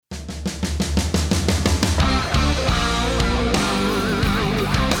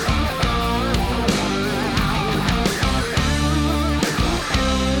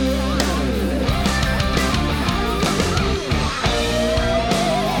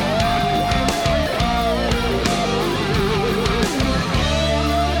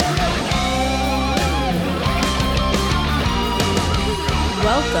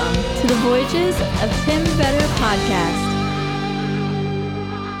Voyages of Tim Vetter podcast.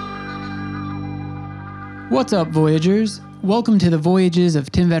 What's up, Voyagers? Welcome to the Voyages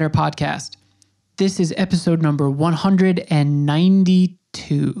of Tim Vetter podcast. This is episode number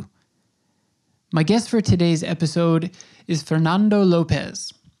 192. My guest for today's episode is Fernando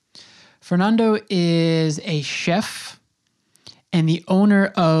Lopez. Fernando is a chef and the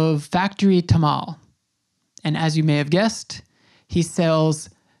owner of Factory Tamal. And as you may have guessed, he sells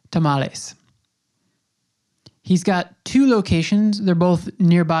tamales. He's got two locations. They're both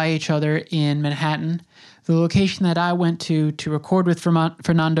nearby each other in Manhattan. The location that I went to record with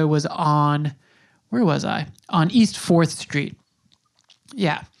Fernando was on, where was I? On East 4th Street.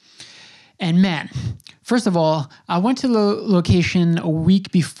 Yeah. And man, first of all, I went to the location a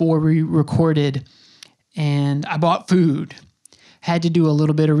week before we recorded and I bought food. Had to do a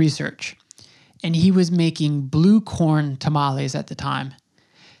little bit of research. And he was making blue corn tamales at the time.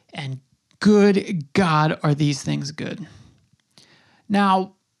 And good God, are these things good.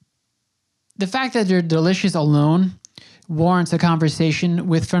 Now, the fact that they're delicious alone warrants a conversation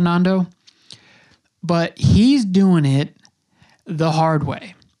with Fernando, but he's doing it the hard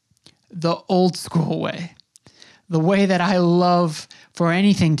way, the old school way, the way that I love for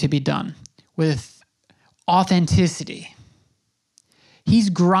anything to be done, with authenticity.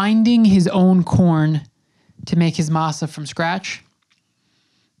 He's grinding his own corn to make his masa from scratch,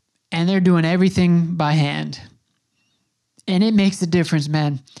 and they're doing everything by hand. And it makes a difference,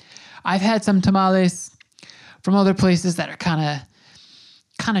 man. I've had some tamales from other places that are kind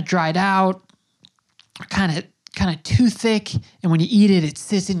of dried out, kind of too thick, and when you eat it, it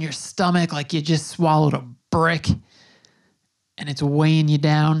sits in your stomach like you just swallowed a brick, and it's weighing you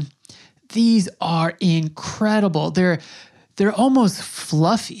down. These are incredible. They're almost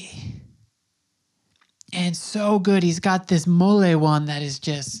fluffy and so good. He's got this mole one that is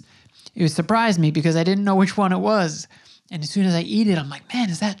just, it surprised me because I didn't know which one it was. And as soon as I eat it, I'm like, man,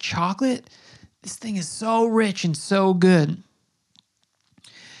 is that chocolate? This thing is so rich and so good.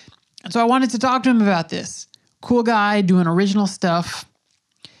 And so I wanted to talk to him about this. Cool guy doing original stuff.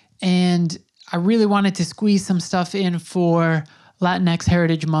 And I really wanted to squeeze some stuff in for Latinx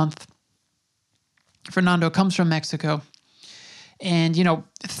Heritage Month. Fernando comes from Mexico. And,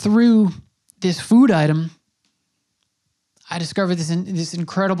 through this food item, I discovered this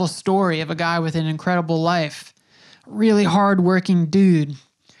incredible story of a guy with an incredible life. Really hard-working dude.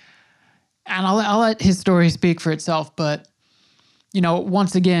 And I'll let his story speak for itself, but,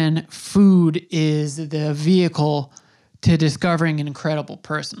 once again, food is the vehicle to discovering an incredible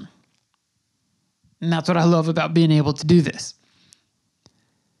person. And that's what I love about being able to do this.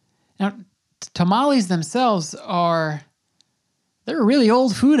 Now, tamales themselves they're a really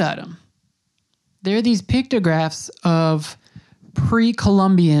old food item. They're these pictographs of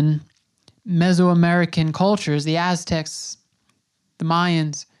pre-Columbian Mesoamerican cultures, the Aztecs, the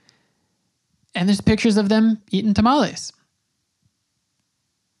Mayans, and there's pictures of them eating tamales.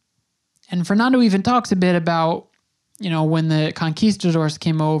 And Fernando even talks a bit about, when the conquistadors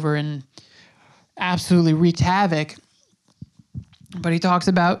came over and absolutely wreaked havoc, but he talks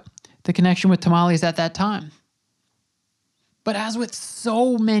about the connection with tamales at that time. But as with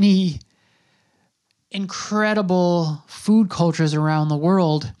so many incredible food cultures around the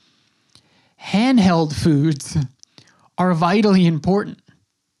world, handheld foods are vitally important.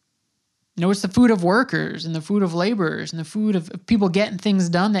 It's the food of workers and the food of laborers and the food of people getting things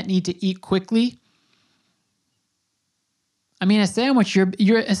done that need to eat quickly. I mean, a sandwich,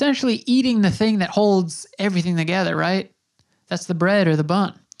 you're essentially eating the thing that holds everything together, right? That's the bread or the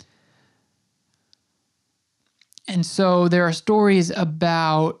bun. And so there are stories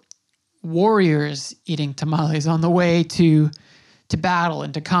about warriors eating tamales on the way to battle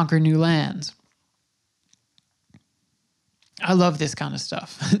and to conquer new lands. I love this kind of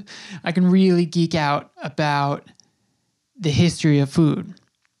stuff. I can really geek out about the history of food.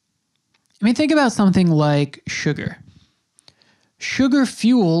 I mean, think about something like sugar. Sugar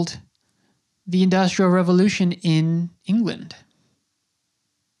fueled the Industrial Revolution in England.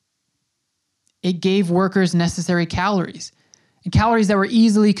 It gave workers necessary calories, and calories that were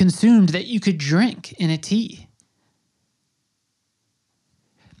easily consumed that you could drink in a tea.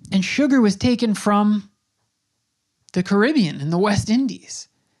 And sugar was taken from the Caribbean and the West Indies.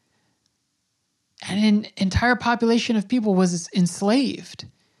 And an entire population of people was enslaved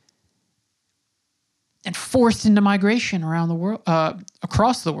and forced into migration around the world,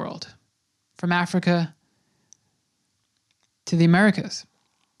 across the world, from Africa to the Americas.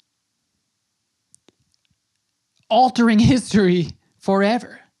 Altering history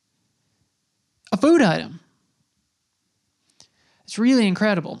forever. A food item. It's really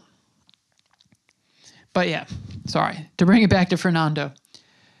incredible. But yeah, sorry. To bring it back to Fernando.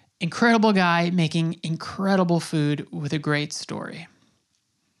 Incredible guy making incredible food with a great story.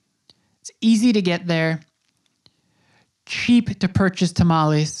 It's easy to get there. Cheap to purchase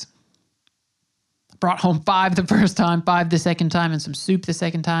tamales. Brought home 5 the first time, 5 the second time, and some soup the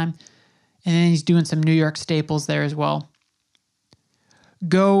second time. And then he's doing some New York staples there as well.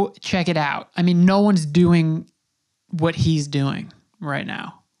 Go check it out. I mean, no one's doing what he's doing right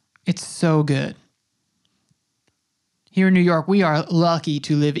now. It's so good. Here in New York, we are lucky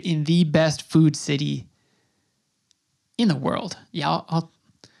to live in the best food city in the world. Yeah, I'll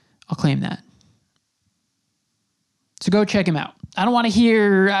claim that. So go check him out. I don't want to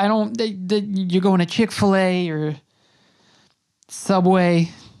hear, you're going to Chick-fil-A or Subway.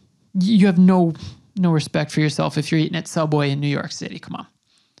 You have no respect for yourself if you're eating at Subway in New York City. Come on.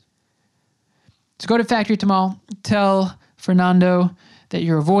 So go to Factory Tamal. Tell Fernando that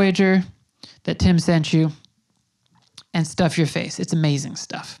you're a Voyager, that Tim sent you, and stuff your face. It's amazing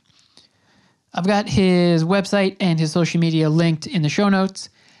stuff. I've got his website and his social media linked in the show notes,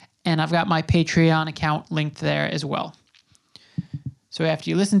 and I've got my Patreon account linked there as well. So after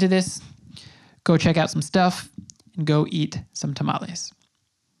you listen to this, go check out some stuff and go eat some tamales.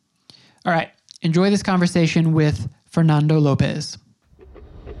 All right, enjoy this conversation with Fernando Lopez.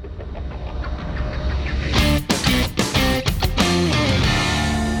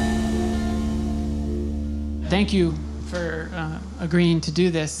 Thank you for agreeing to do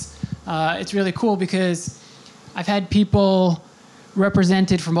this. It's really cool because I've had people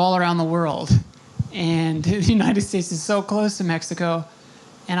represented from all around the world, and the United States is so close to Mexico,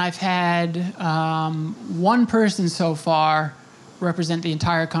 and I've had one person so far represent the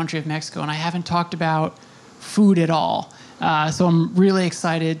entire country of Mexico, and I haven't talked about food at all. So I'm really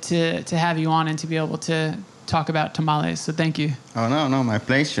excited to have you on and to be able to talk about tamales, so thank you. Oh, no, my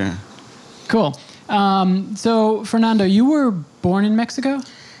pleasure. Cool. So, Fernando, you were born in Mexico?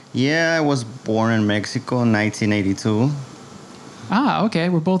 Yeah, I was born in Mexico in 1982. Ah, okay.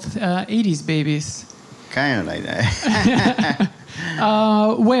 We're both 80s babies. Kind of like that.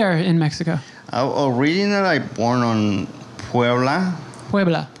 Where in Mexico? Originally, I born on Puebla.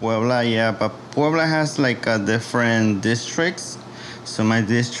 Puebla, yeah, but Puebla has like different districts. So my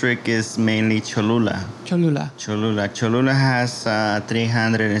district is mainly Cholula. Cholula has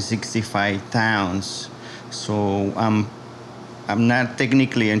 365 towns. So I'm not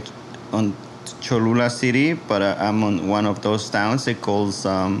technically on Cholula City, but I'm on one of those towns. It calls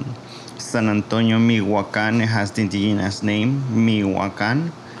San Antonio Mihuacan. It has the indigenous name,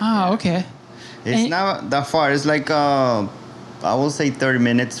 Mihuacan. Ah, okay. It's not that far. It's like, I will say 30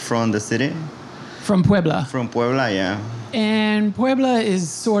 minutes from the city. From Puebla? From Puebla, yeah. And Puebla is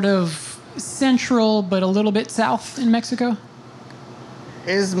sort of central, but a little bit south in Mexico?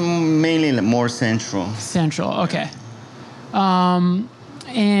 It's mainly more central. Central, okay. And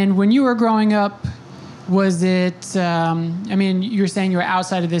when you were growing up, was it, I mean, you were saying you were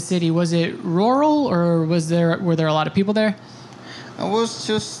outside of the city. Was it rural, or were there a lot of people there? It was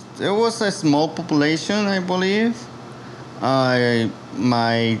a small population, I believe.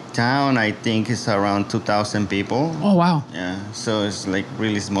 My town, I think, is around 2,000 people. Oh, wow. Yeah, so it's like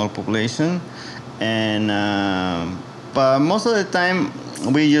really small population. And, but most of the time,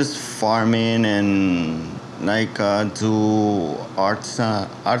 we just farming and like do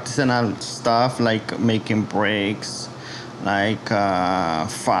artisanal stuff, like making bricks, like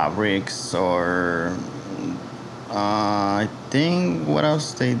fabrics, or I think what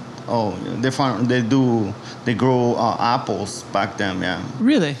else they grow apples back then. Yeah.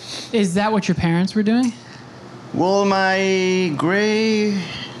 Really? Is that what your parents were doing? Well, my great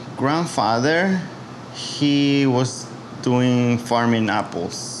grandfather, he was doing farming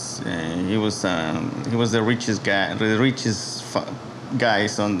apples. He was the richest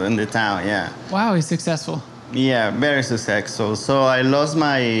guys in the town. Yeah. Wow, he's successful. Yeah, very successful. So I lost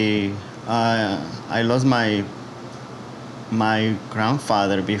my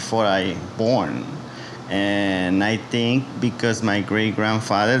grandfather before I born, and I think because my great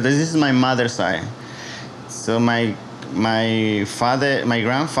grandfather, this is my mother's side, so my grandfather,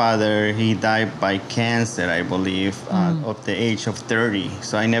 he died by cancer, I believe, at the age of 30.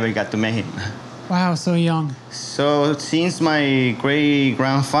 So I never got to meet him. Wow, so young. So since my great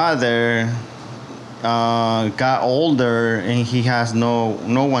grandfather got older and he has no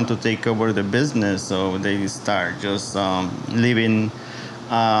one to take over the business, so they start just living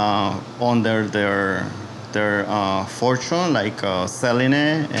under their fortune, like selling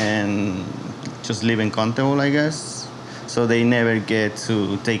it and just living comfortable, I guess. So they never get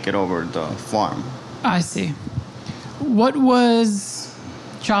to take it over the farm. I see. What was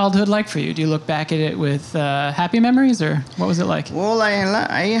childhood like for you? Do you look back at it with happy memories, or what was it like? Well,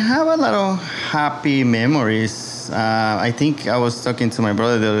 I have a lot of happy memories. I think I was talking to my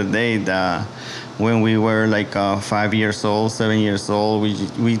brother the other day that when we were like 5 years old, 7 years old,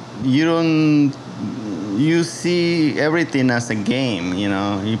 you see everything as a game. You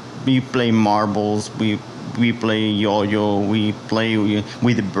know, we play marbles, we play yo-yo, we play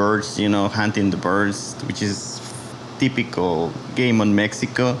with the birds. You know, hunting the birds, which is typical game in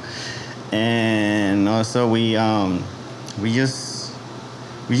Mexico, and also we just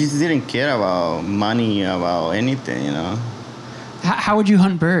didn't care about money, about anything, you know. How would you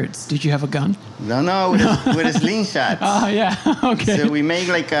hunt birds? Did you have a gun? No, with a slingshot. Oh, yeah. Okay. So we make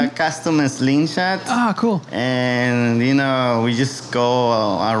like a custom slingshot. Ah, cool. And, you know, we just go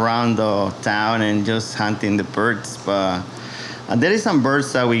around the town and just hunting the birds. But there is some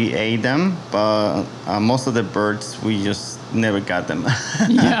birds that we ate them, but most of the birds, we just never got them.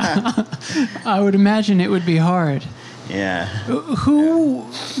 Yeah. I would imagine it would be hard. Yeah.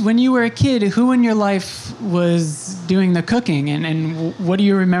 When you were a kid, who in your life was doing the cooking, and what do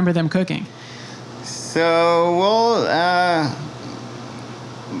you remember them cooking? So, well,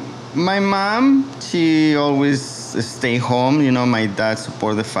 my mom, she always stay home. You know, my dad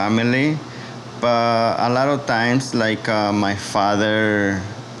support the family. But a lot of times, like my father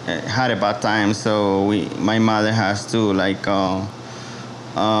had a bad time, so my mother has to like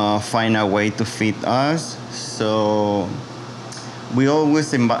find a way to feed us. So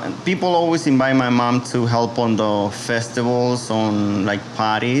people always invite my mom to help on the festivals, on like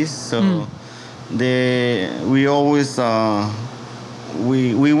parties. So we always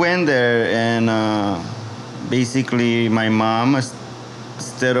we went there, and basically my mom,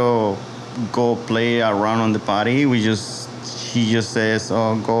 instead of go play around on the party, she just says,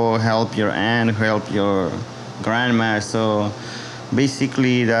 oh, go help your aunt, help your grandma. So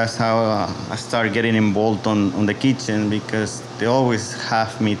basically that's how I started getting involved on the kitchen, because they always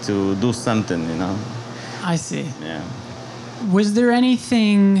have me to do something, you know. I see. Yeah. Was there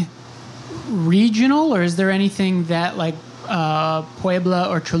anything regional, or is there anything that like Puebla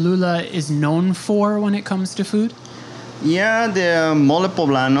or Cholula is known for when it comes to food? Yeah, the mole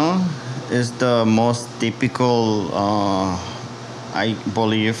poblano is the most typical, I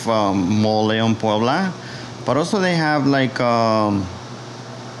believe, mole on Puebla. But also they have like,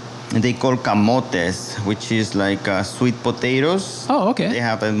 they call camotes, which is like sweet potatoes. Oh, okay. They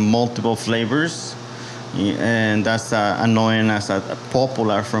have multiple flavors. And that's known as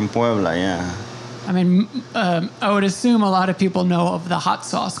popular from Puebla, yeah. I mean, I would assume a lot of people know of the hot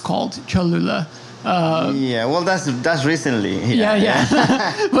sauce called Cholula. Yeah, well, that's recently. Yeah.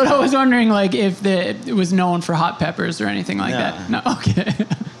 But I was wondering, like, if it was known for hot peppers or anything like that. No, okay.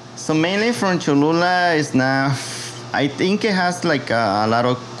 So mainly from Cholula is now, I think it has like a lot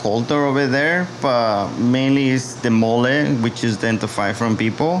of culture over there, but mainly it's the mole, which is identified from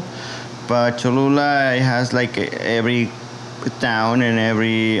people. But Cholula, it has like every town and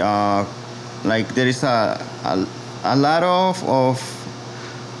every like there is a lot of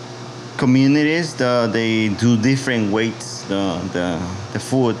communities that they do different weights the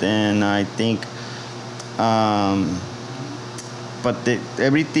food, and I think but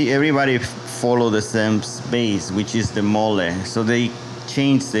everybody follow the same base, which is the mole. So they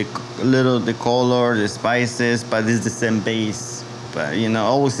change the color, the spices, but it's the same base. But you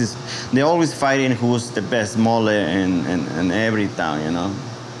know, they're always fighting who's the best mole in every town, you know.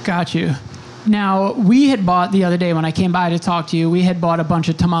 Got you. Now, we had bought the other day when I came by to talk to you, we had bought a bunch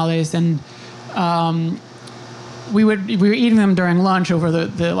of tamales, and we were eating them during lunch over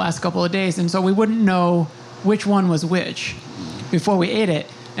the last couple of days, and so we wouldn't know which one was which before we ate it,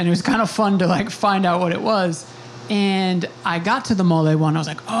 and it was kind of fun to like find out what it was. And I got to the mole one. I was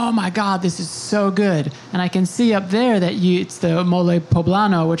like, oh my God, this is so good. And I can see up there that it's the mole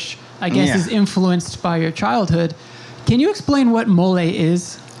poblano, which I guess is influenced by your childhood. Can you explain what mole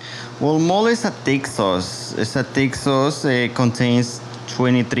is? Well, mole is a thick sauce. It's a thick sauce. It contains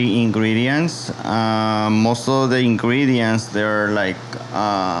 23 ingredients. Most of the ingredients, they're like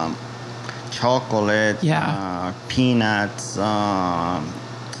chocolate, peanuts,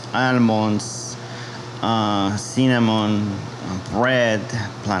 almonds, cinnamon, bread,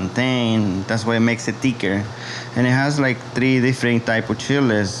 plantain. That's what makes it thicker. And it has like 3 different type of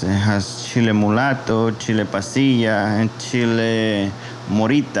chiles. It has chile mulato, chile pasilla, and chile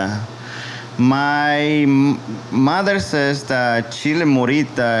morita. My mother says that chile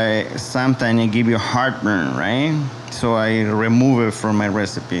morita sometimes it give you heartburn, right? So I remove it from my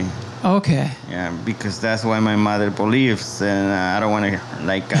recipe. Okay. Yeah, because that's what my mother believes, and I don't want to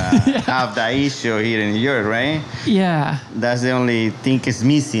have that issue here in New York, right? Yeah. That's the only thing is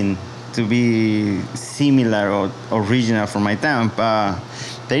missing to be similar or original from my town.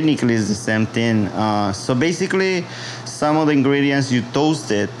 Technically, it's the same thing. So basically, some of the ingredients you toast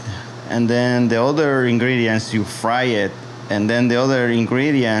it, and then the other ingredients you fry it, and then the other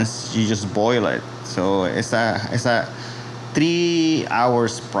ingredients you just boil it. So it's a 3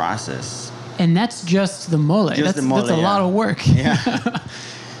 hours process. And that's just the mole. That's a lot of work. Yeah.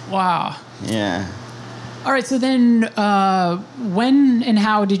 Wow. Yeah. All right. So then, when and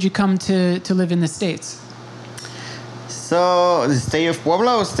how did you come to live in the States? So the state of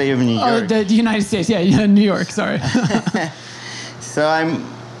Puebla or state of New York? The United States. Yeah, New York. Sorry. So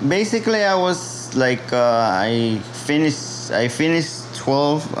I was like I finished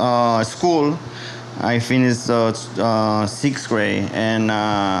 12 school. I finished 6th grade, and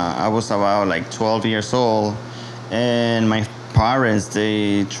I was about like 12 years old, and my parents,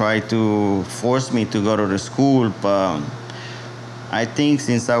 they tried to force me to go to the school, but I think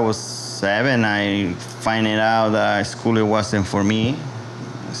since I was 7, I find it out that school it wasn't for me,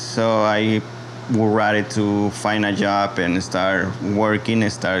 so I would rather to find a job and start working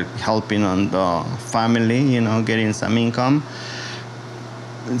and start helping on the family, getting some income.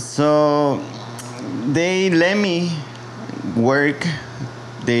 So they let me work.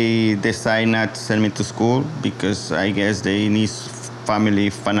 They decide not to send me to school because I guess they need family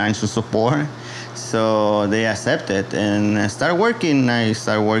financial support. So they accepted and I started working. I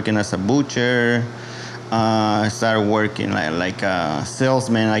started working as a butcher. I started working like a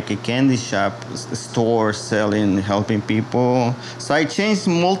salesman, like a candy shop, store, selling, helping people. So I changed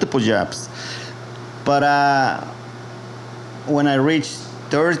multiple jobs. But when I reached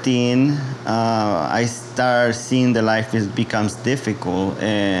 13, I start seeing the life becomes difficult,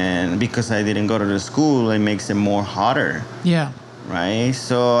 and because I didn't go to the school, it makes it more harder. Yeah. Right.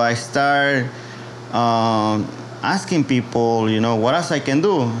 So I start asking people, what else I can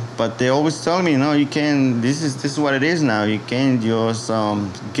do, but they always tell me, you can't. This is what it is now. You can't just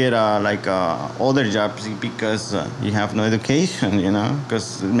get other jobs because you have no education.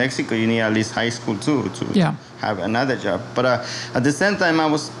 Because in Mexico you need at least high school too to have another job. But at the same time, I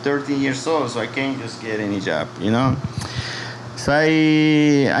was 13 years old, so I can't just get any job. So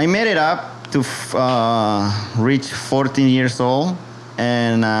I made it up to reach 14 years old,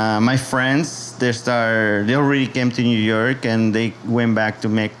 and my friends, they already came to New York, and they went back to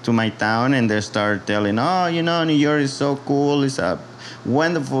my town, and they started telling, New York is so cool, it's a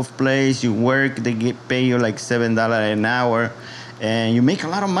wonderful place, you work, they pay you like $7 an hour, and you make a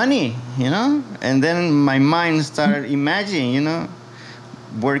lot of money, and then my mind started imagining,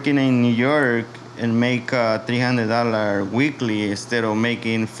 working in New York and make $300 weekly instead of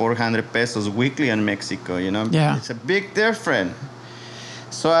making 400 pesos weekly in Mexico, Yeah. It's a big difference.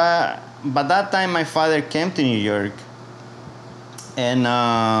 So, by that time, my father came to New York, and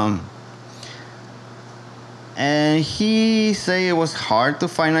he said it was hard to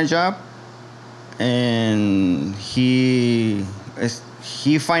find a job, and he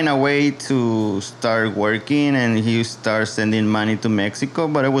find a way to start working, and he started sending money to Mexico,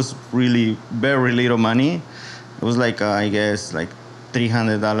 but it was really very little money. It was like I guess like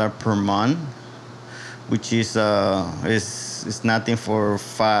 $300 per month, which is nothing for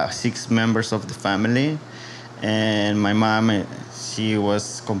 5-6 members of the family. And my mom, she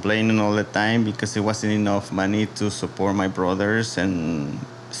was complaining all the time because it wasn't enough money to support my brothers and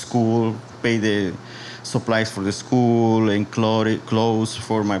school, pay the supplies for the school and clothes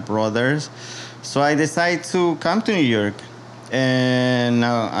for my brothers. So I decided to come to New York, and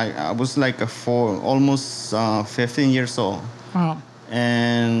I was like almost 15 years old. Wow.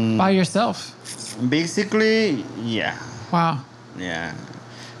 And by yourself? Basically, yeah. Wow. Yeah.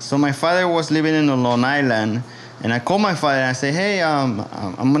 So my father was living in Long Island, and I called my father and I said, "Hey, I'm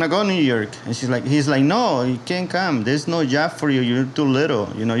gonna go to New York." And he's like, "No, you can't come. There's no job for you. You're too little.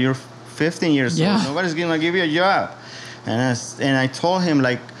 You're 15 years old. Nobody's gonna give you a job." And I told him,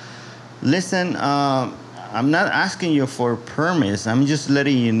 like, "Listen, I'm not asking you for permits. I'm just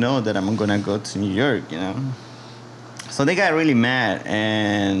letting you know that I'm gonna go to New York. So they got really mad,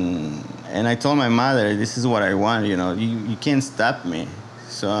 and I told my mother, "This is what I want. You can't stop me.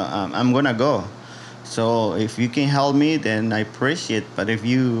 So I'm gonna go. So if you can help me, then I appreciate. But if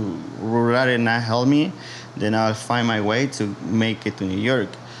you would rather not help me, then I'll find my way to make it to New York."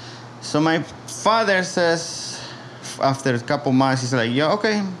 So my father says, after a couple months, he's like, "Yeah,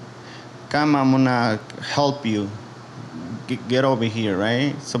 okay, come, I'm gonna help you. Get over here,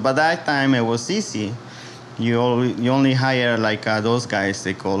 right?" So by that time, it was easy. you only hire like those guys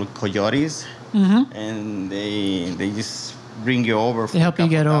they call coyotes, and they just bring you over. They help you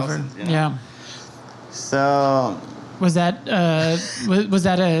get over. Yeah. So was that a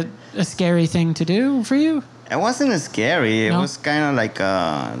scary thing to do for you? It wasn't scary. It was kind of like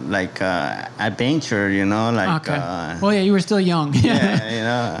a adventure, like. Okay. Well, yeah, you were still young.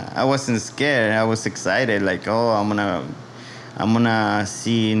 Yeah, I wasn't scared. I was excited. Like, oh, I'm gonna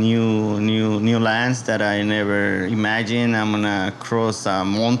see new lands that I never imagined. I'm gonna cross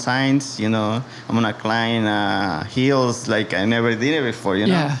mountains. I'm gonna climb hills like I never did it before.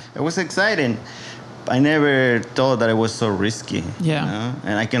 Yeah. It was exciting. I never thought that it was so risky. Yeah.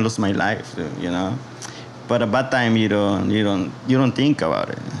 And I can lose my life. But at that time, you don't think about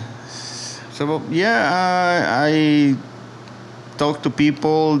it. So I talk to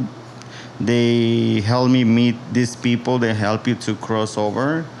people. They help me meet these people. They help you to cross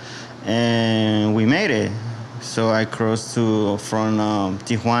over, and we made it. So I crossed from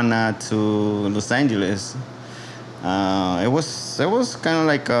Tijuana to Los Angeles. It was kind of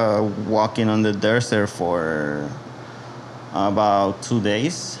like walking on the desert for about 2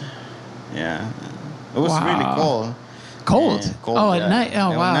 days. Yeah. It was really cold. Cold? Yeah, cold. Oh, at night?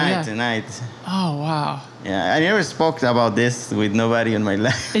 Oh, wow. At night. Oh, wow. Yeah, I never spoke about this with nobody in my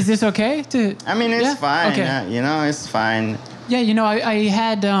life. Is this okay? I mean, it's fine. Okay. It's fine. Yeah, I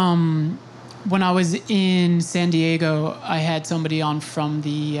had, when I was in San Diego, I had somebody on from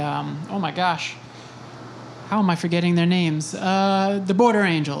the, oh my gosh. How am I forgetting their names? The Border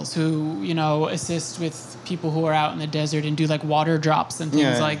Angels, who, assist with people who are out in the desert and do like water drops and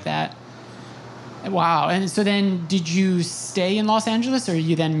things like that. Wow. And so then did you stay in Los Angeles or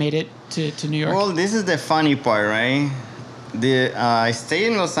you then made it to New York? Well, this is the funny part, right? I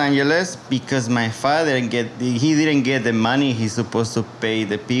stayed in Los Angeles because my father didn't get the money he's supposed to pay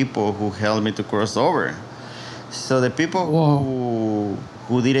the people who helped me to cross over. So the people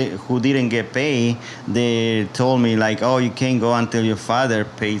who didn't get paid, they told me like, oh, you can't go until your father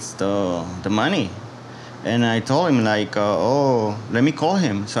pays the money. And I told him like, let me call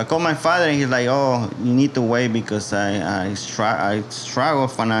him. So I called my father, and he's like, oh, you need to wait because I struggle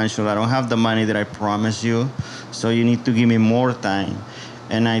financially. I don't have the money that I promised you, so you need to give me more time.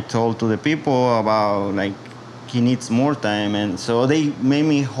 And I told to the people about like he needs more time, and so they made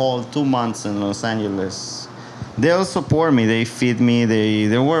me hold 2 months in Los Angeles. They'll support me. They feed me.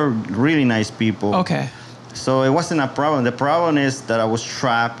 They were really nice people. Okay. So it wasn't a problem. The problem is that I was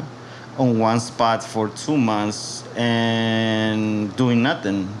trapped on one spot for 2 months and doing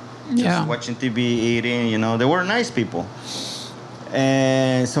nothing. Just watching TV, eating, they were nice people.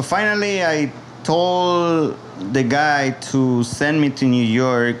 And so finally I told the guy to send me to New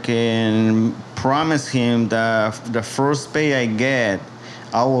York and promise him that the first pay I get,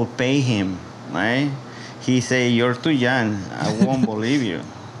 I will pay him, right? He said, you're too young. I won't believe you.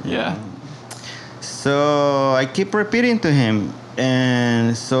 Yeah. So I keep repeating to him.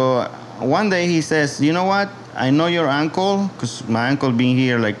 And so one day he says, you know what? I know your uncle, because my uncle been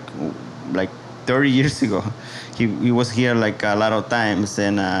here like 30 years ago. He was here like a lot of times,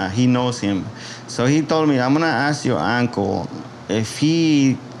 and he knows him. So he told me, I'm going to ask your uncle, if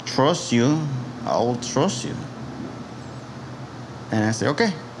he trusts you, I will trust you. And I said,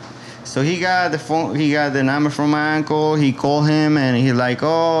 okay. So he got the phone. He got the number from my uncle. He called him, and he's like,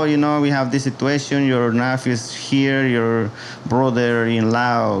 "Oh, we have this situation. Your nephew is here. Your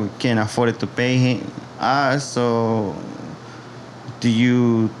brother-in-law can't afford to pay us. So, do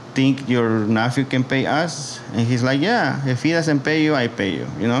you think your nephew can pay us?" And he's like, "Yeah. If he doesn't pay you, I pay you.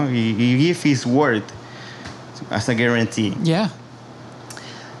 He give his word as a guarantee." Yeah.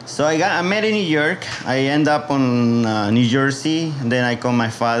 So I met in New York. I end up on New Jersey. And then I called my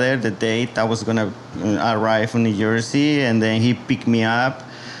father the date I was gonna arrive in New Jersey, and then he picked me up.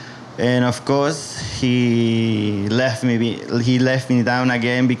 And of course, he left me down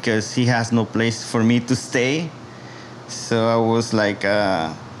again because he has no place for me to stay. So I was like,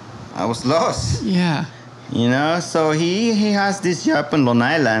 I was lost. Yeah. So he has this job in Long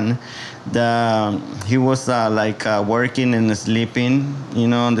Island. He was working and sleeping, in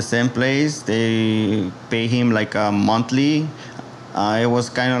the same place. They pay him like monthly. It was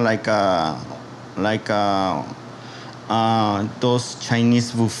kind of like those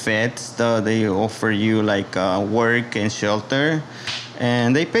Chinese buffets that they offer you like work and shelter,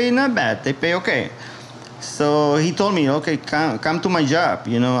 and they pay not bad. They pay okay. So he told me, okay, come to my job.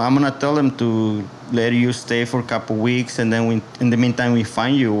 I'm gonna tell them to let you stay for a couple weeks, and then in the meantime we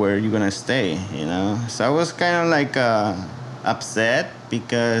find you where you're gonna stay. So I was kind of like upset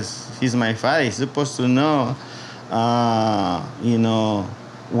because he's my father. He's supposed to know,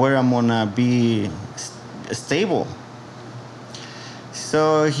 where I'm gonna be stable.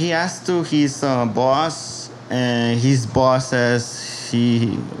 So he asked to his boss, and his boss says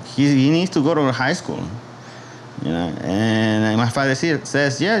he needs to go to high school. And my father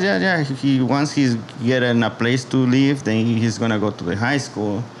says, yeah. He once he's getting a place to live, then he's gonna go to the high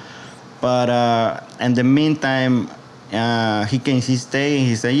school. But in the meantime, he stay.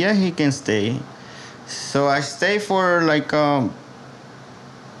 He said, yeah, he can stay. So I stay for like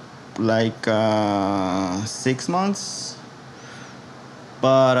 6 months.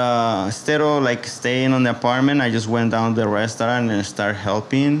 But instead of like staying on the apartment, I just went down to the restaurant and started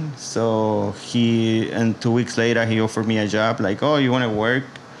helping. So and 2 weeks later, he offered me a job. Like, oh, you want to work?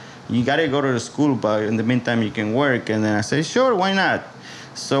 You got to go to the school, but in the meantime, you can work. And then I said, sure, why not?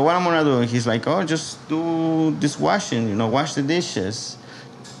 So what I'm going to do? He's like, oh, just do dishwashing, wash the dishes.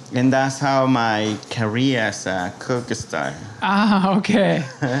 And that's how my career as a cook started. Ah, okay.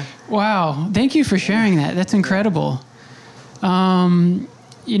 Wow. Thank you for sharing that. That's incredible.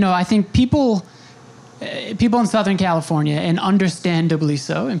 I think people in Southern California, and understandably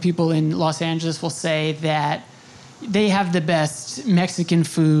so, and people in Los Angeles will say that they have the best Mexican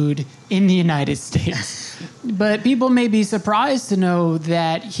food in the United States. But people may be surprised to know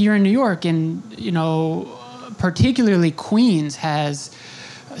that here in New York, and, particularly Queens, has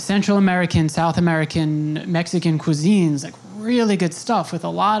Central American, South American, Mexican cuisines, like really good stuff, with a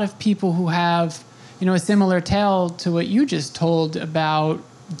lot of people who have a similar tale to what you just told about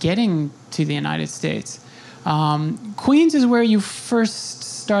getting to the United States. Queens is where you first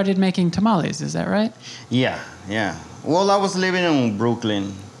started making tamales, is that right? Yeah. Well, I was living in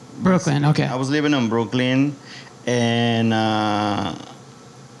Brooklyn. Brooklyn, okay. I was living in Brooklyn, and I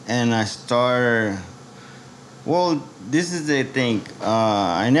started. Well, this is the thing.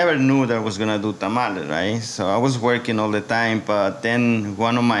 I never knew that I was gonna do tamales, right? So I was working all the time, but then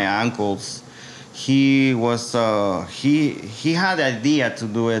one of my uncles, he had the idea to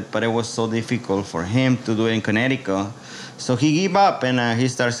do it, but it was so difficult for him to do it in Connecticut. So he gave up, and he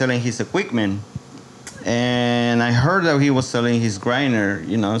started selling his equipment. And I heard that he was selling his grinder,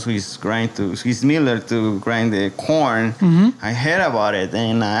 so his miller to grind the corn. Mm-hmm. I heard about it,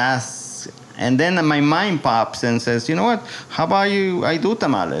 and I asked, and then my mind pops and says, you know what? How about I do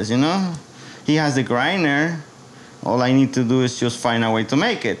tamales? He has the grinder. All I need to do is just find a way to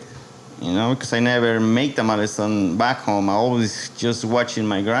make it. Because I never make tamales back home. I always just watching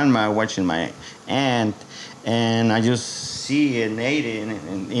my grandma, watching my aunt, and I just see it and ate it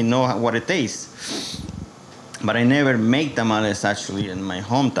and know what it tastes. But I never make tamales actually in my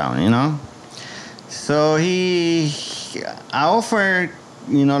hometown, So I offered,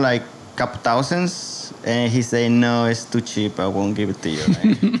 like a couple thousands, and he said, no, it's too cheap. I won't give it to you,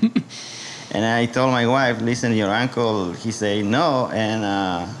 right? And I told my wife, listen, your uncle, he said no, and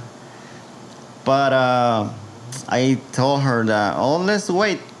but I told her that, let's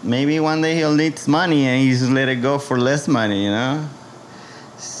wait. Maybe one day he'll need money and he's let it go for less money,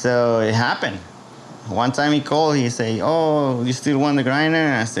 So it happened. One time he called, he said, oh, you still want the grinder?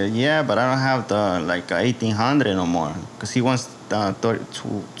 And I said, yeah, but I don't have the 1,800 no more. Because he wants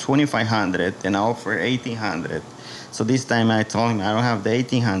 2,500 and I offer 1,800. So this time I told him I don't have the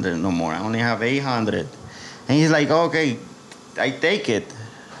 1,800 no more. I only have 800. And he's like, okay, I take it.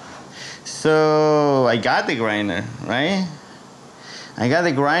 So I got the grinder, right? I got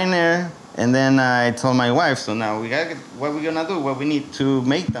the grinder, and then I told my wife, so now what we gonna do? Well, we need to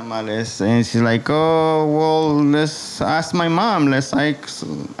make tamales. And she's like, oh, well, let's ask my mom. Let's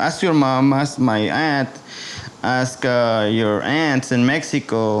ask your mom, ask my aunt, ask your aunts in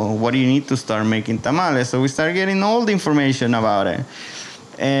Mexico, what do you need to start making tamales? So we started getting all the information about it.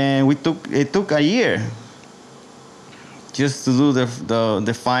 And it took a year just to do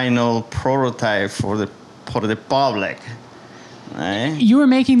the final prototype for the public, right? You were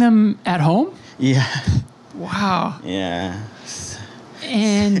making them at home? Yeah. Wow. Yeah.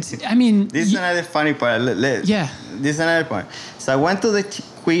 And I mean, this is another funny part. Yeah. This is another part. So I went to the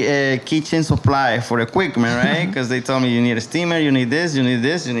kitchen supply for equipment, right? Because they told me you need a steamer, you need this, you need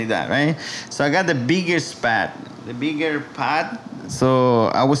this, you need that, right? So I got the bigger pot. So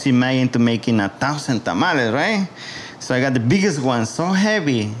I was imagining to making 1,000 tamales, right? So I got the biggest one, so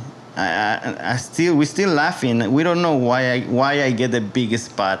heavy. We're still laughing. We don't know why I get the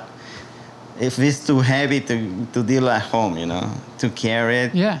biggest pot. If it's too heavy to deal at home, to carry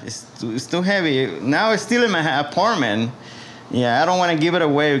it. Yeah. It's too heavy. Now it's still in my apartment. Yeah, I don't want to give it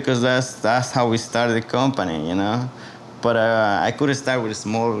away because that's how we started the company, But I could start with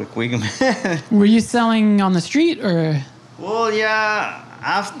small equipment. Were you selling on the street or? Well, yeah.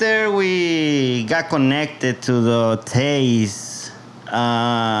 After we got connected to the taste,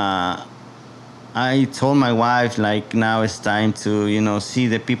 I told my wife, like, now it's time to, see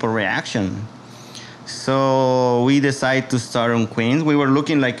the people reaction. So we decided to start on Queens. We were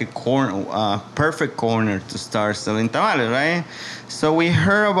looking like a perfect corner to start selling tamales, right? So we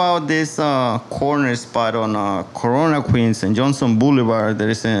heard about this corner spot on Corona, Queens, and Johnson Boulevard. There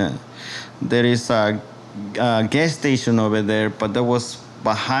is a gas station over there, but that was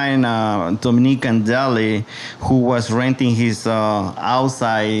behind a Dominican deli who was renting his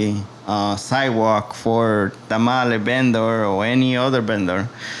outside sidewalk for tamale vendor or any other vendor.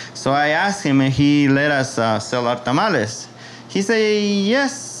 So I asked him, and he let us sell our tamales. He said,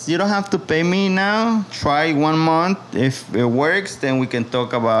 yes, you don't have to pay me now. Try 1 month. If it works, then we can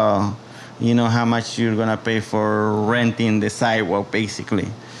talk about, how much you're going to pay for renting the sidewalk, basically.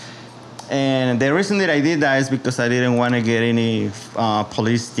 And the reason that I did that is because I didn't want to get any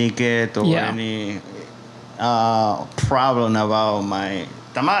police ticket or any problem about my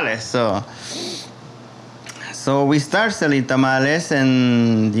tamales. So we start selling tamales,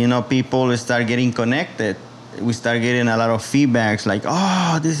 and people start getting connected. We start getting a lot of feedbacks like,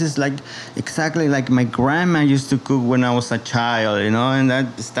 oh, this is like exactly like my grandma used to cook when I was a child, and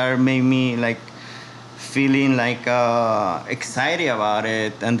that started making me like feeling like excited about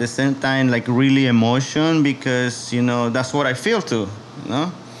it, and at the same time like really emotion, because that's what I feel too,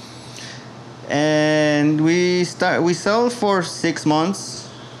 and we sell for 6 months,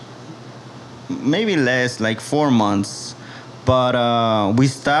 maybe less, like 4 months, but we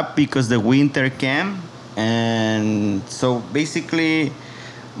stopped because the winter came. And so basically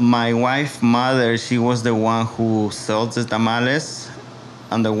my wife mother, she was the one who sells the tamales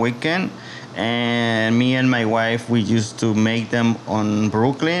on the weekend, and me and my wife, we used to make them on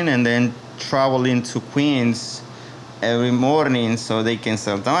Brooklyn and then travel into Queens every morning so they can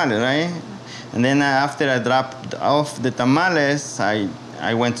sell tamales, right? And then after I dropped off the tamales, I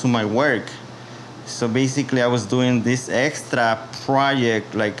went to my work. So basically I was doing this extra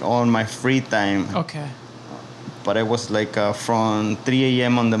project like on my free time. Okay. But it was like from 3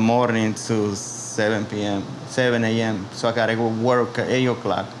 a.m. on the morning to 7 a.m. So I gotta go work at 8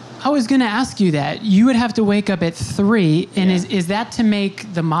 o'clock. I was going to ask you that. You would have to wake up at 3, and is that to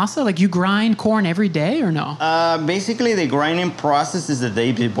make the masa? Like you grind corn every day or no? Basically, the grinding process is the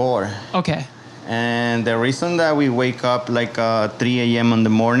day before. Okay. And the reason that we wake up like 3 a.m. in the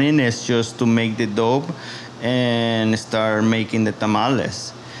morning is just to make the dough and start making the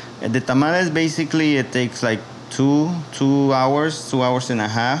tamales. And the tamales, basically, it takes like 2 hours, 2 hours and a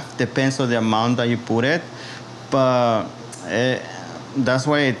half. Depends on the amount that you put it. But that's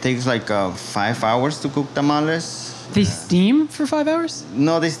why it takes like 5 hours to cook tamales. They steam for 5 hours?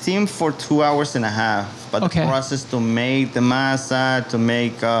 No, they steam for 2 hours and a half. But the process to make the masa, to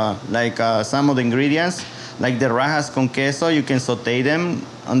make some of the ingredients, like the rajas con queso, you can saute them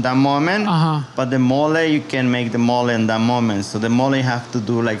on that moment. But the mole, you can make the mole in that moment. So the mole you have to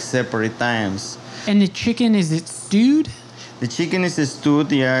do like separate times. And the chicken, is it stewed? The chicken is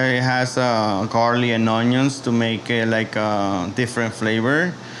stewed. Yeah, it has garlic and onions to make it like a different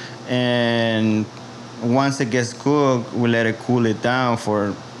flavor. And once it gets cooked, we let it cool it down for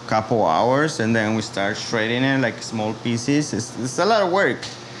a couple hours, and then we start shredding it like small pieces. It's a lot of work.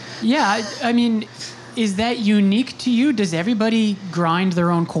 Yeah, I mean, is that unique to you? Does everybody grind their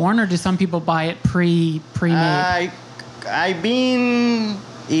own corn, or do some people buy it pre-made? I've been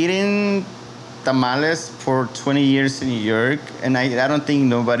eating tamales for 20 years in New York, and I don't think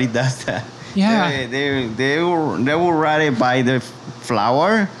nobody does that. Yeah. They will rather buy the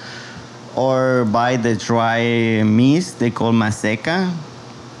flour or buy the dry maize they call maseca,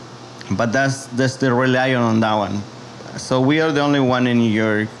 but that's the rely on that one. So we are the only one in New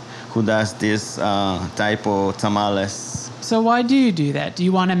York who does this type of tamales. So why do you do that? Do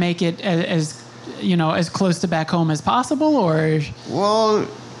you want to make it as close to back home as possible, or? Well,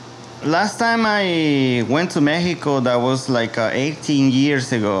 last time I went to Mexico, that was like 18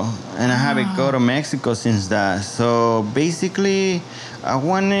 years ago, and I haven't go to Mexico since that. So basically, I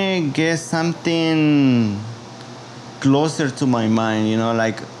want to get something closer to my mind,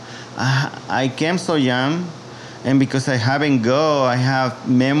 like I came so young, and because I haven't go, I have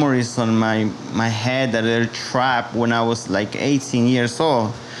memories on my head that are trapped when I was like 18 years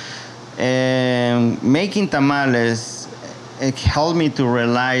old. And making tamales, it helped me to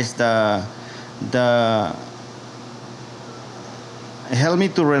realize the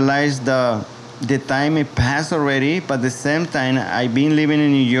time it passed already, but at the same time I've been living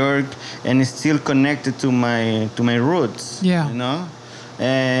in New York and it's still connected to my roots. Yeah.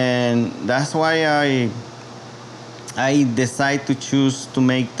 And that's why I decided to choose to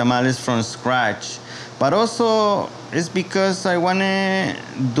make tamales from scratch. But also, it's because I want to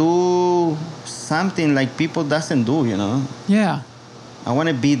do something like people doesn't do, you know? Yeah. I want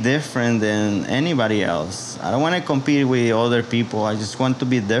to be different than anybody else. I don't want to compete with other people. I just want to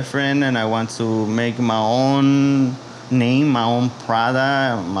be different, and I want to make my own name, my own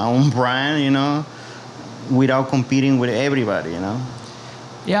product, my own brand, you know, without competing with everybody, you know?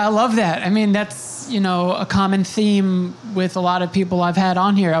 Yeah, I love that. I mean, that's, a common theme with a lot of people I've had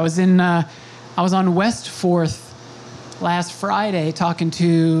on here. I was on West 4th last Friday talking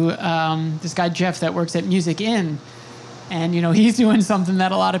to this guy, Jeff, that works at Music Inn. And, he's doing something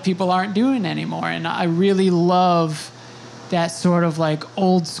that a lot of people aren't doing anymore. And I really love that sort of like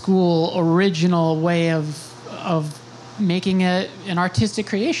old school, original way of making an artistic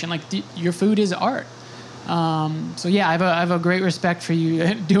creation. Like your food is art. So yeah, I have a great respect for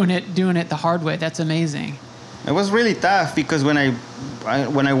you doing it the hard way. That's amazing. It was really tough because when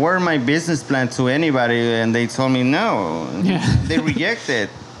I wore my business plan to anybody and they told me no, they rejected.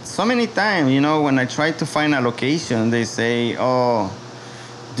 So many times, when I try to find a location, they say, "Oh,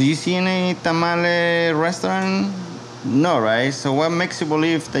 do you see any tamale restaurant?" No, right? So what makes you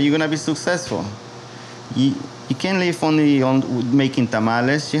believe that you're gonna be successful? You can't live only on making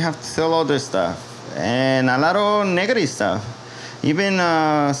tamales. You have to sell other stuff and a lot of negative stuff. Even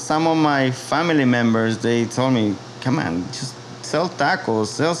some of my family members, they told me, "Come on, just sell tacos,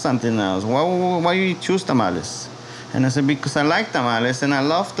 sell something else. Why you choose tamales?" And I said, "Because I like tamales and I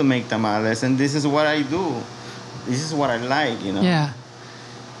love to make tamales, and this is what I do. This is what I like, you know." Yeah.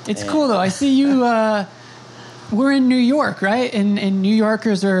 It's cool, though. I see you, we're in New York, right? And New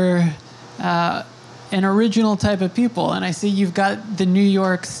Yorkers are an original type of people. And I see you've got the New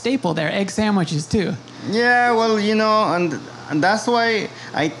York staple there, egg sandwiches, too. Yeah, well, and that's why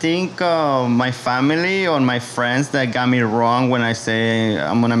I think my family or my friends that got me wrong when I say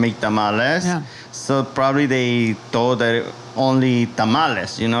I'm going to make tamales. Yeah. So probably they thought that only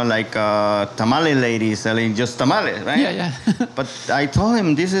tamales, like tamale lady selling just tamales, right? Yeah. But I told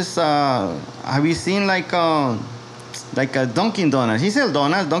him this is, have you seen like a Dunkin' Donuts? He sells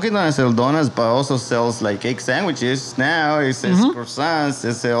donuts. Dunkin' Donuts sells donuts, but also sells like egg sandwiches. Now it sells croissants.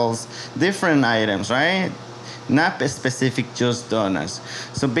 It sells different items, right? Not specific just donuts.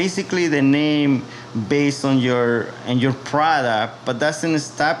 So basically the name based on your product, but doesn't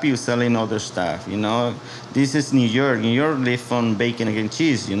stop you selling other stuff, This is New York. New York live on bacon, egg, and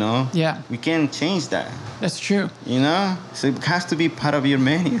cheese, Yeah. We can't change that. That's true. So it has to be part of your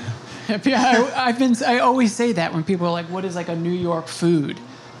menu. Yeah, I always say that when people are like, what is like a New York food?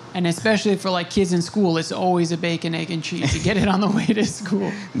 And especially for like kids in school, it's always a bacon, egg, and cheese. You get it on the way to school.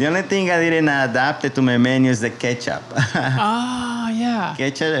 The only thing I didn't adapt it to my menu is the ketchup. Ah, yeah.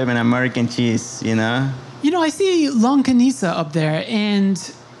 Ketchup and American cheese, I see longaniza up there, and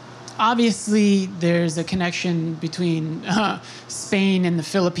obviously there's a connection between Spain and the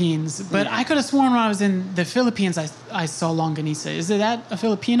Philippines. But I could have sworn when I was in the Philippines, I saw longaniza. Is that a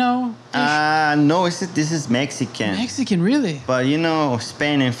Filipino dish? No, this is Mexican. Mexican, really? But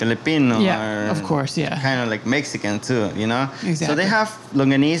Spain and Filipino are of course, yeah. kind of like Mexican too, Exactly. So they have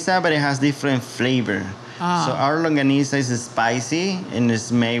longaniza, but it has different flavor. So our longaniza is spicy and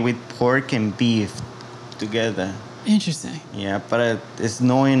it's made with pork and beef together. Interesting. Yeah, but it's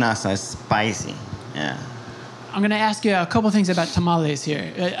known as a spicy. Yeah. I'm going to ask you a couple things about tamales here.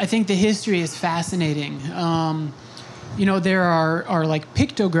 I think the history is fascinating. There are like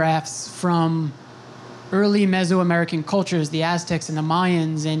pictographs from early Mesoamerican cultures, the Aztecs and the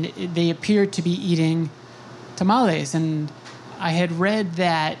Mayans, and they appear to be eating tamales. And I had read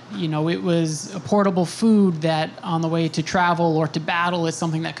that, it was a portable food that on the way to travel or to battle is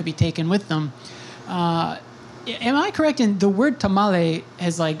something that could be taken with them. Am I correct in the word tamale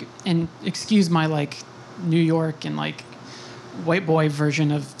has and excuse my New York and white boy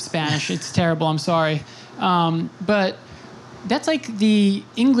version of Spanish. It's terrible. I'm sorry. But that's the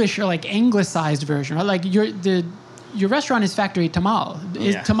English or anglicized version, right? Your restaurant is Factory Tamal.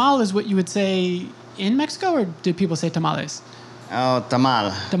 Yeah. Tamal is what you would say in Mexico, or do people say tamales? Oh,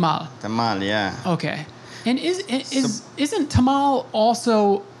 tamal. Tamal. Tamal, yeah. Okay. And isn't tamal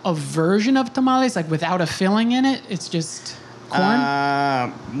also a version of tamales, without a filling in it? It's just corn?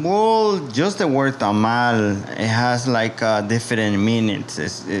 Well, just the word tamal, it has different meanings.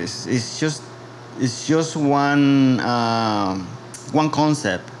 It's just one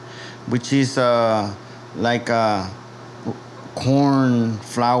concept, which is corn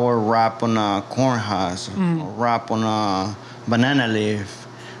flour wrapped on a corn husk, or wrapped on a banana leaf,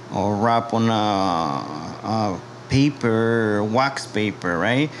 or wrapped on a paper, wax paper,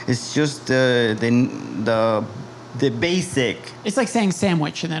 right? It's just the the basic. It's like saying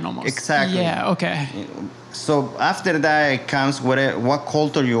sandwich and then almost. Exactly. Yeah, okay. So after that, it comes what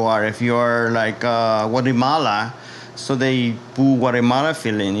culture you are. If you're like Guatemala, so they put Guatemala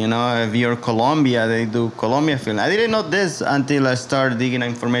filling. If you're Colombia, they do Colombia filling. I didn't know this until I started digging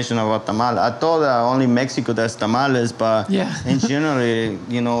information about tamales. I thought only Mexico does tamales, but in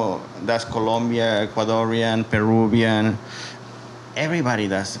general, that's Colombia, Ecuadorian, Peruvian. Everybody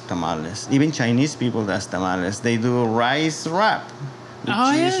does tamales. Even Chinese people does tamales. They do rice wrap.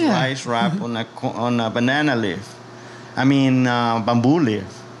 Rice wrap on a banana leaf. Bamboo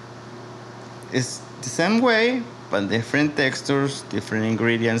leaf. It's the same way, but different textures, different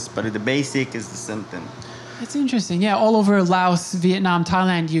ingredients. But the basic is the same thing. It's interesting. Yeah, all over Laos, Vietnam,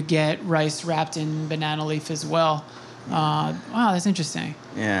 Thailand, you get rice wrapped in banana leaf as well. Wow, that's interesting.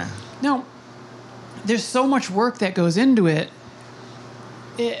 Yeah. Now, there's so much work that goes into it.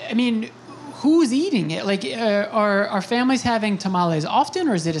 Who's eating it? Like, are families having tamales often,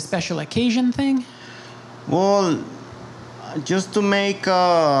 or is it a special occasion thing? Well, just to make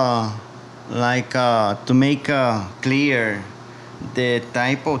clear the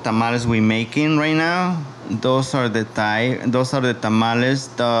type of tamales we're making right now. Those are the tamales. Those are the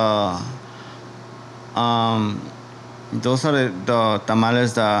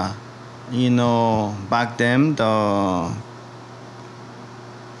tamales that back then the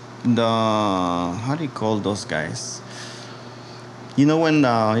how do you call those guys? When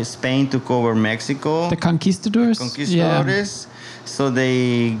Spain took over Mexico, the conquistadors. Yeah. So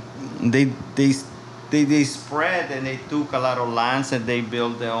they spread and they took a lot of lands and they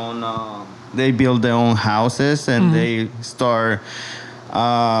built their own. They build their own houses and they start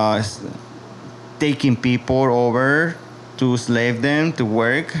taking people over to slave them to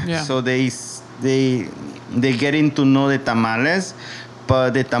work. Yeah. So they getting to know the tamales.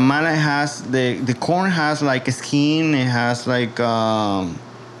 But the tamale has the corn has like a skin. It has like the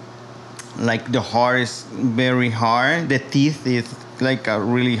heart is very hard. The teeth is like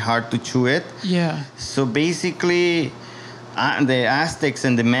really hard to chew it. Yeah. So basically, the Aztecs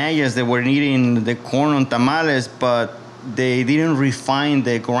and the Mayas, they were eating the corn on tamales, but they didn't refine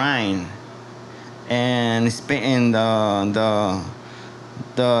the grind. And they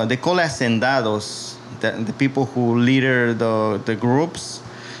call it hacendados. The people who leader the groups,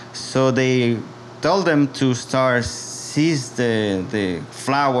 so they tell them to start seize the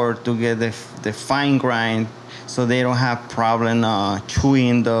flour to get the fine grind, so they don't have problem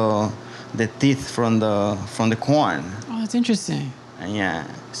chewing the teeth from the corn. Oh, that's interesting. Yeah.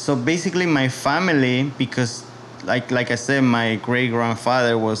 So basically, my family, because like I said, my great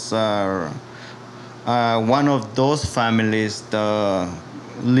grandfather was one of those families that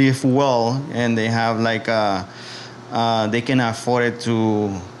live well, and they have they can afford it to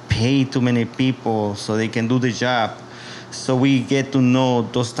pay too many people so they can do the job. So we get to know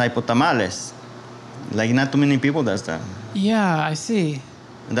those type of tamales. Like, not too many people does that. Yeah, I see.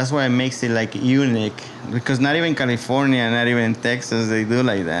 And that's why it makes it like unique, because not even California, not even Texas, they do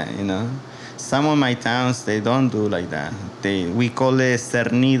like that. Some of my towns, they don't do like that. We call it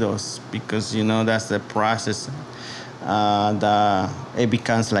cernidos, because that's the process. It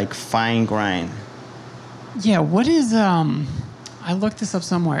becomes like fine grind. Yeah, what is I looked this up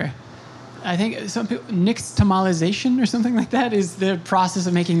somewhere. I think some people nixtamalization or something like that is the process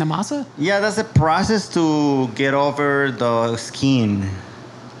of making the masa. Yeah, that's the process to get over the skin.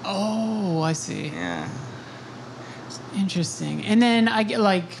 Oh, I see. Yeah. Interesting. And then I get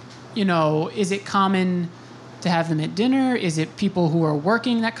is it common to have them at dinner? Is it people who are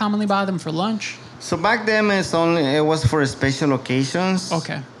working that commonly buy them for lunch? So back then it was for special occasions.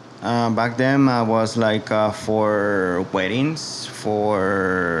 Okay. Back then was for weddings,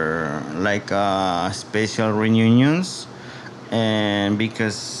 for special reunions, and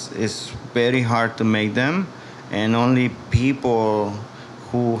because it's very hard to make them, and only people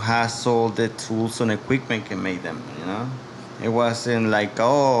who has all the tools and equipment can make them. It wasn't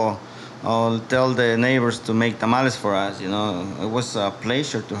I'll tell the neighbors to make tamales for us. It was a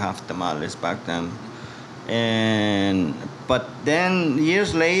pleasure to have tamales back then. But then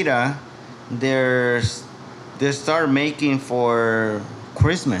years later, they start making for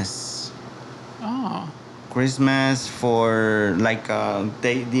Christmas. Oh. Christmas for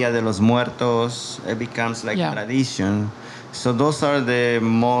Dia de los Muertos. It becomes tradition. So those are the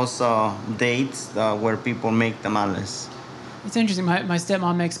most dates where people make tamales. It's interesting. My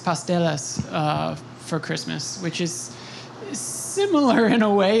stepmom makes pastelas for Christmas, which is similar in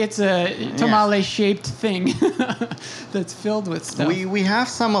a way. It's a tamale-shaped thing that's filled with stuff. We have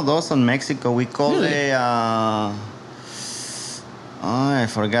some of those in Mexico. We call it... I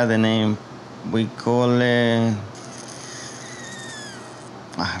forgot the name. We call it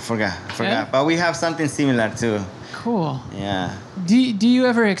I forgot. Yeah? But we have something similar too. Cool. Yeah. Do you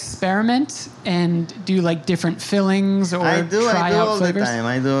ever experiment and do like different fillings or I do try out all flavors?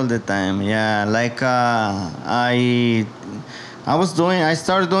 I do all the time. Yeah. Like I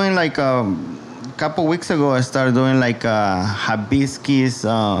started doing like a couple weeks ago. I started doing like a hibiscus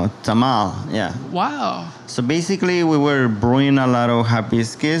tamal. Yeah. Wow. So basically, we were brewing a lot of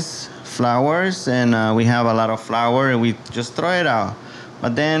hibiscus flowers, and we have a lot of flour, and we just throw it out.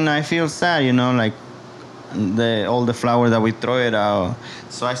 But then I feel sad, like all the flour that we throw it out.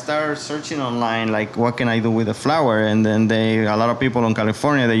 So I started searching online, like what can I do with the flour, and then a lot of people in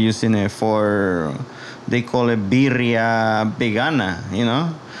California they're using it for, they call it birria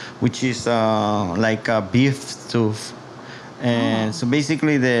vegana, which is like a beef stew, and so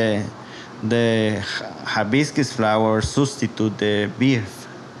basically the hibiscus flower substitute the beef.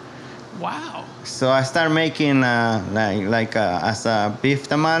 Wow. So I started making as a beef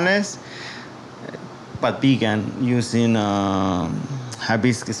tamales, but vegan, using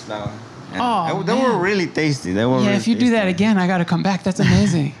hibiscus flower. Oh, they were really tasty. They were yeah, really if you do that again, I got to come back. That's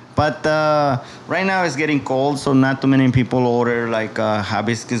amazing. But right now it's getting cold, so not too many people order like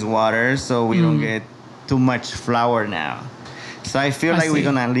hibiscus water, so we don't get too much flour now. So I feel like we're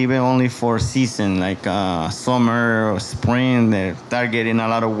gonna leave it only for season, like summer or spring. They start getting a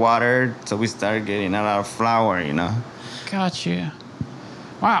lot of water, so we start getting a lot of flour. Gotcha.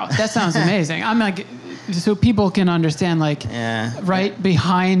 Wow, that sounds amazing. I'm like, so people can understand, like, right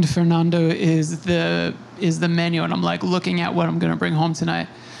behind Fernando is the menu, and I'm like looking at what I'm gonna bring home tonight.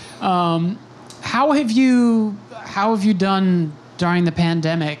 How have you done during the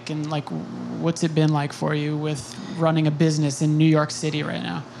pandemic, and like, what's it been like for you with running a business in New York City right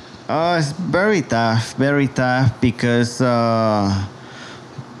now? It's very tough because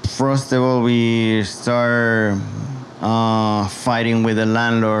first of all we start fighting with the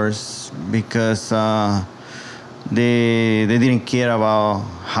landlords because they didn't care about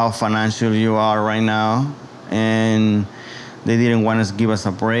how financial you are right now, and they didn't want to give us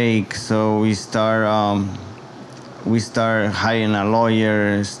a break. So we start hiring a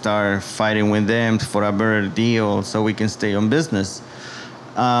lawyer, start fighting with them for a better deal so we can stay on business.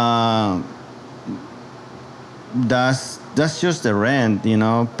 That's just the rent,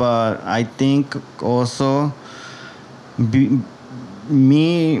 But I think also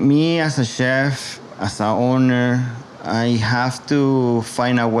me as a chef, as an owner, I have to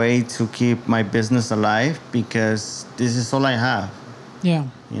find a way to keep my business alive because this is all I have. Yeah.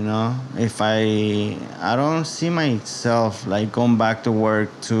 If I don't see myself like going back to work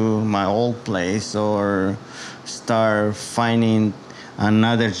to my old place or start finding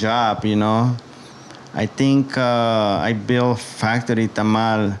another job, I think I built Factory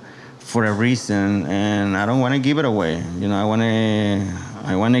Tamal for a reason, and I don't want to give it away. I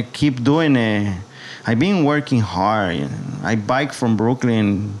want to keep doing it. I've been working hard. I bike from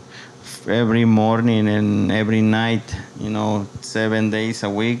Brooklyn every morning and every night, 7 days a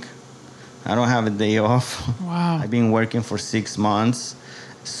week. I don't have a day off. Wow. I've been working for 6 months.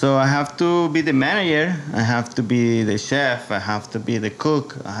 So I have to be the manager. I have to be the chef. I have to be the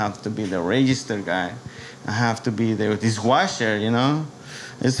cook. I have to be the register guy. I have to be the dishwasher,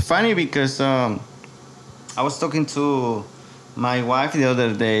 It's funny because I was talking to my wife the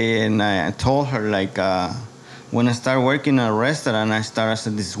other day, and I told her, like, when I started working in a restaurant, I started as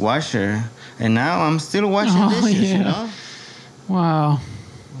a dishwasher, and now I'm still washing dishes, Wow.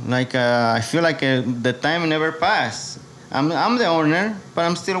 Like, I feel like the time never passed. I'm the owner, but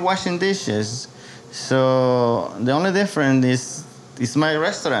I'm still washing dishes. So the only difference is my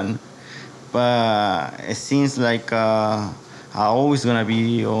restaurant. But it seems like I'm always going to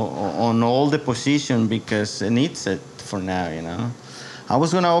be on all the position because it needs it for now, I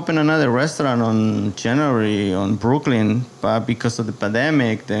was going to open another restaurant on January on Brooklyn, but because of the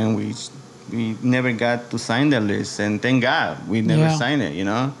pandemic, then we never got to sign the list. And thank God we never signed it,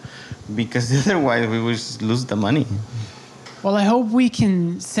 because otherwise we would just lose the money. Well, I hope we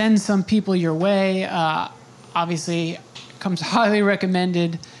can send some people your way. Obviously, comes highly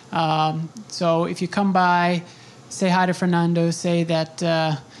recommended. So if you come by, say hi to Fernando, say that,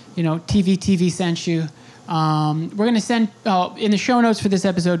 TV sent you. We're going to send, in the show notes for this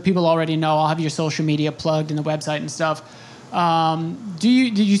episode, people already know, I'll have your social media plugged in the website and stuff. Do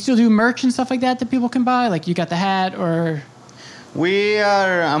you still do merch and stuff like that people can buy? Like you got the hat or...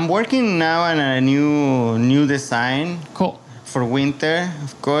 I'm working now on a new design. Cool. For winter,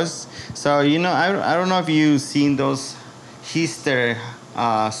 of course. So, I don't know if you've seen those Easter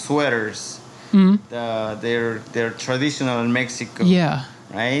sweaters. Mm-hmm. They're traditional in Mexico. Yeah.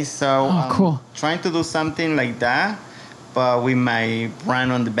 Right? So cool. trying to do something like that, but with my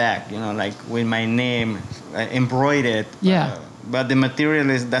brand on the back, like with my name embroidered. Yeah. But the material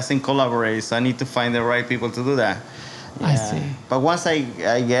doesn't collaborate, so I need to find the right people to do that. Yeah. I see. But once I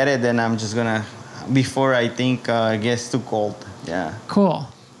get it, then I'm just gonna, before I think it gets too cold. Yeah. Cool.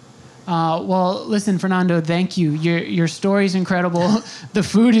 Well, listen, Fernando, thank you. Your story is incredible. The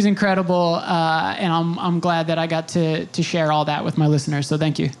food is incredible, and I'm glad that I got to share all that with my listeners. So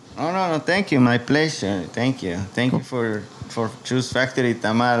thank you. Oh no, thank you. My pleasure. Thank you. Thank you for Choose Factory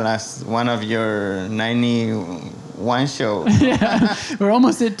Tamal as one of your 91 shows. Yeah, we're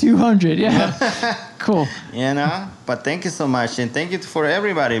almost at 200. Yeah, cool. But thank you so much, and thank you for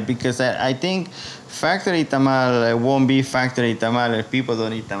everybody, because I think Factory Tamal won't be Factory Tamal if people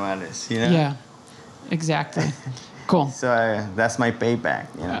don't eat tamales. Yeah, exactly. Cool. So that's my payback.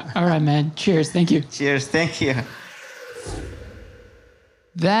 All right, man. Cheers. Thank you. Cheers. Thank you.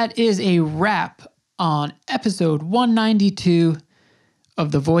 That is a wrap on episode 192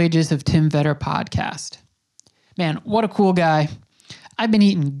 of the Voyages of Tim Vetter podcast. Man, what a cool guy. I've been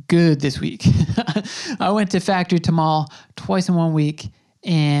eating good this week. I went to Factory Tamal twice in 1 week,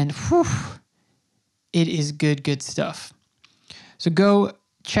 and whew, it is good stuff. So go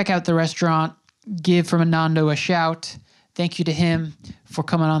check out the restaurant, give Fernando a shout. Thank you to him for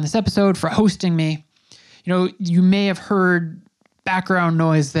coming on this episode, for hosting me. You may have heard background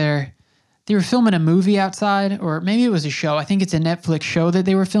noise there. They were filming a movie outside, or maybe it was a show. I think it's a Netflix show that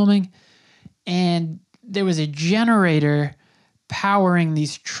they were filming. And there was a generator powering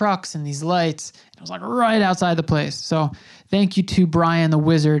these trucks and these lights. It was like right outside the place. So thank you to Brian the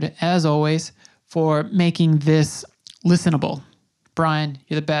Wizard, as always, for making this listenable. Brian,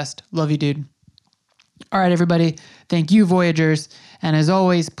 you're the best. Love you, dude. All right, everybody. Thank you, Voyagers. And as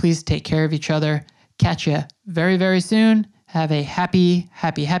always, please take care of each other. Catch you very, very soon. Have a happy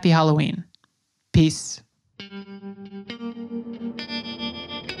Halloween. Peace.